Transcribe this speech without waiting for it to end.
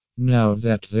Now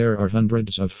that there are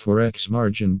hundreds of Forex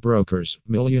margin brokers,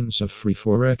 millions of free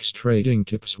Forex trading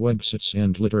tips websites,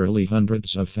 and literally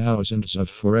hundreds of thousands of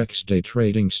Forex day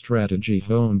trading strategy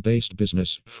home-based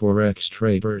business Forex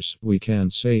traders, we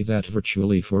can say that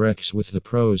virtually Forex with the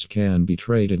pros can be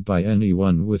traded by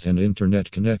anyone with an internet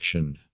connection.